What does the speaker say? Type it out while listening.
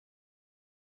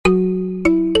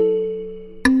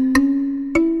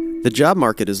The job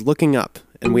market is looking up,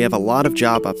 and we have a lot of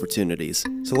job opportunities,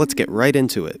 so let's get right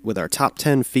into it with our top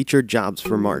 10 featured jobs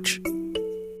for March.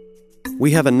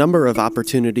 We have a number of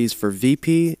opportunities for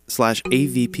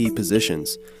VP/AVP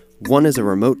positions. One is a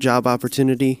remote job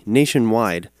opportunity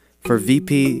nationwide for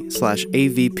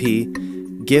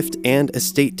VP/AVP gift and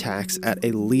estate tax at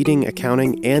a leading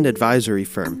accounting and advisory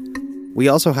firm. We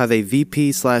also have a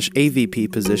VP/AVP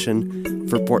position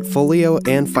for portfolio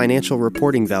and financial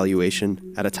reporting valuation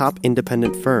at a top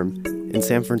independent firm in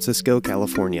San Francisco,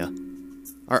 California.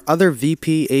 Our other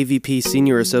VP/AVP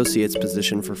Senior Associates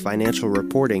position for financial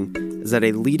reporting is at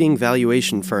a leading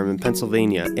valuation firm in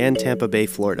Pennsylvania and Tampa Bay,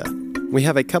 Florida. We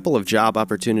have a couple of job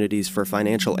opportunities for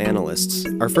financial analysts.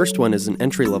 Our first one is an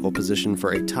entry-level position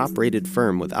for a top-rated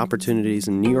firm with opportunities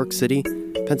in New York City,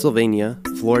 Pennsylvania,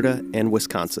 Florida, and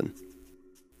Wisconsin.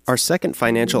 Our second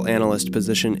financial analyst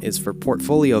position is for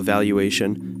portfolio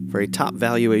valuation for a top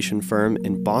valuation firm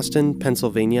in Boston,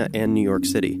 Pennsylvania, and New York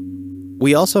City.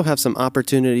 We also have some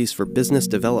opportunities for business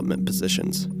development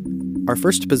positions. Our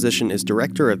first position is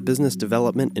Director of Business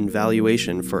Development and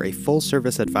Valuation for a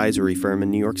full-service advisory firm in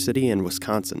New York City and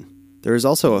Wisconsin. There is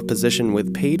also a position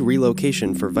with paid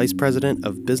relocation for Vice President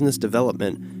of Business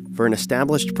Development for an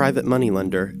established private money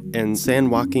lender in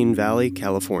San Joaquin Valley,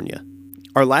 California.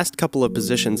 Our last couple of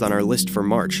positions on our list for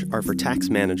March are for tax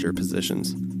manager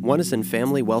positions. One is in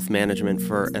family wealth management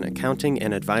for an accounting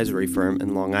and advisory firm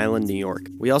in Long Island, New York.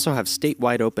 We also have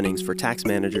statewide openings for tax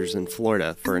managers in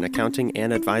Florida for an accounting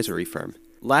and advisory firm.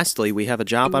 Lastly, we have a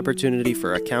job opportunity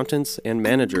for accountants and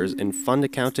managers in fund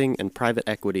accounting and private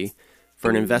equity for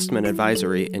an investment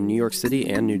advisory in New York City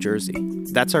and New Jersey.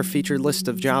 That's our featured list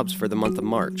of jobs for the month of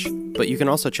March. But you can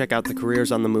also check out the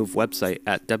Careers on the Move website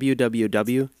at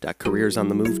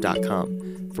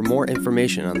www.careersonthemove.com for more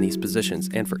information on these positions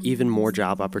and for even more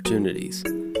job opportunities.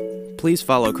 Please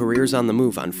follow Careers on the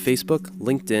Move on Facebook,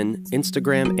 LinkedIn,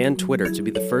 Instagram, and Twitter to be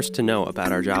the first to know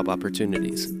about our job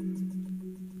opportunities.